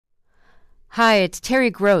Hi, it's Terry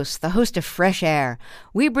Gross, the host of Fresh Air.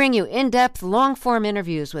 We bring you in-depth, long-form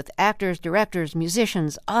interviews with actors, directors,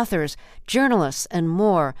 musicians, authors, journalists, and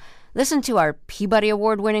more. Listen to our Peabody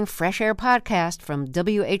Award-winning Fresh Air podcast from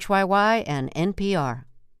WHYY and NPR.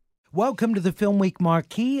 Welcome to the Film Week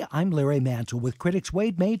Marquee. I'm Larry Mantle with critics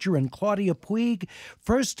Wade Major and Claudia Puig.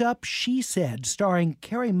 First up, She Said, starring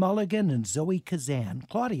Carey Mulligan and Zoe Kazan.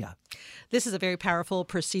 Claudia. This is a very powerful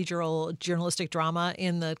procedural journalistic drama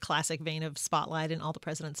in the classic vein of Spotlight and All the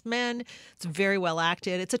President's Men. It's very well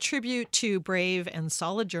acted. It's a tribute to brave and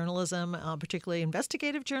solid journalism, particularly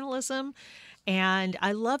investigative journalism. And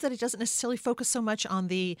I love that it doesn't necessarily focus so much on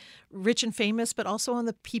the rich and famous, but also on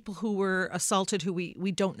the people who were assaulted who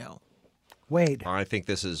we don't know. Wade. I think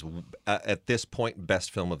this is, at this point,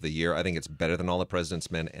 best film of the year. I think it's better than All the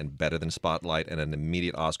President's Men and better than Spotlight and an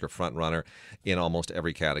immediate Oscar frontrunner in almost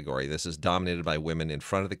every category. This is dominated by women in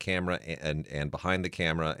front of the camera and behind the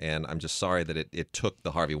camera, and I'm just sorry that it took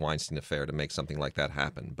the Harvey Weinstein affair to make something like that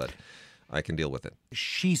happen, but I can deal with it.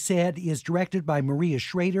 She Said is directed by Maria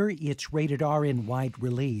Schrader. It's rated R in wide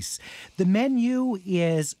release. The Menu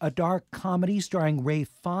is a dark comedy starring Ralph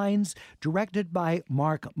Fiennes, directed by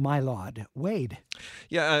Mark Mylod. Wade.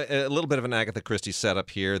 Yeah, a little bit of an Agatha Christie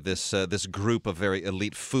setup here. This group of very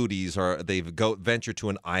elite foodies they've ventured to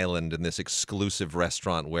an island in this exclusive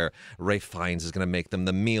restaurant where Ralph Fiennes is going to make them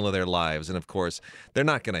the meal of their lives. And of course, they're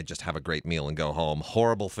not going to just have a great meal and go home.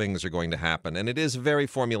 Horrible things are going to happen. And it is very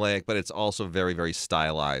formulaic, but it's also very, very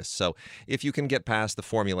stylized. So if you can get past the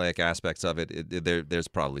formulaic aspects of it, there's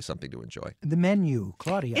probably something to enjoy. The Menu,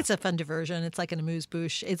 Claudia. It's a fun diversion. It's like an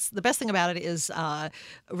amuse-bouche. It's the best thing about it is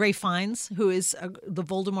Ralph Fiennes, who is the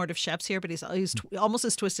Voldemort of chefs here, but he's almost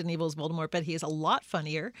as twisted and evil as Voldemort, but he is a lot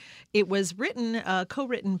funnier. It was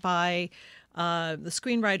co-written by the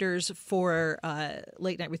screenwriters for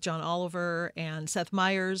Late Night with John Oliver and Seth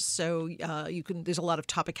Meyers, so there's a lot of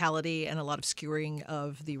topicality and a lot of skewering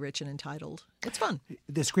of the rich and entitled. It's fun.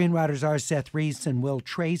 The screenwriters are Seth Reese and Will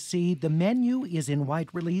Tracy. The Menu is in wide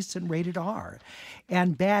release and rated R.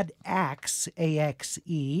 And Bad Axe,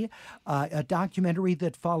 A-X-E, a documentary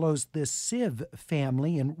that follows the Civ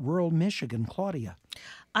family in rural Michigan. Claudia.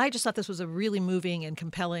 I just thought this was a really moving and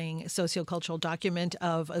compelling sociocultural document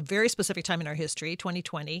of a very specific time in our history,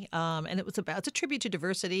 2020. And it's a tribute to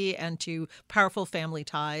diversity and to powerful family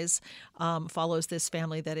ties. Follows this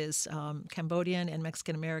family that is Cambodian and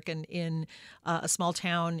Mexican-American in a small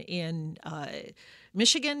town in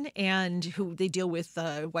Michigan, and who they deal with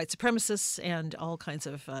white supremacists and all kinds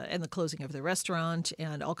of, and the closing of the restaurant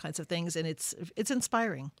and all kinds of things. And it's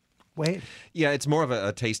inspiring. Wait. Yeah, it's more of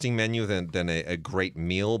a tasting menu than a great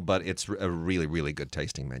meal, but it's a really, really good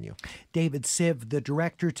tasting menu. David Siv, the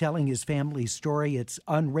director, telling his family's story. It's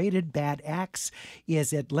unrated. Bad Axe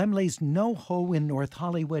is at Laemmle's NoHo in North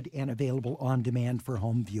Hollywood and available on demand for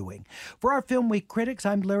home viewing. For our Film Week critics,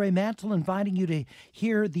 I'm Larry Mantle, inviting you to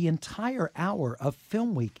hear the entire hour of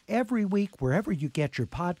Film Week every week wherever you get your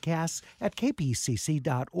podcasts at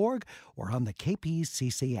kpcc.org or on the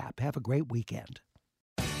KPCC app. Have a great weekend.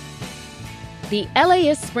 The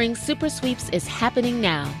LAist Spring Super Sweeps is happening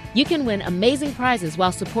now. You can win amazing prizes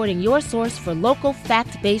while supporting your source for local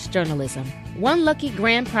fact-based journalism. One lucky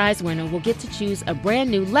grand prize winner will get to choose a brand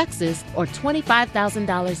new Lexus or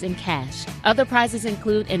 $25,000 in cash. Other prizes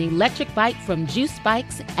include an electric bike from Juice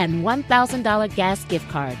Bikes and $1,000 gas gift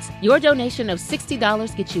cards. Your donation of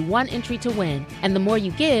 $60 gets you one entry to win, and the more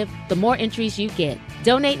you give, the more entries you get.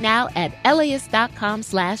 Donate now at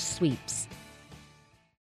LAist.com/sweeps.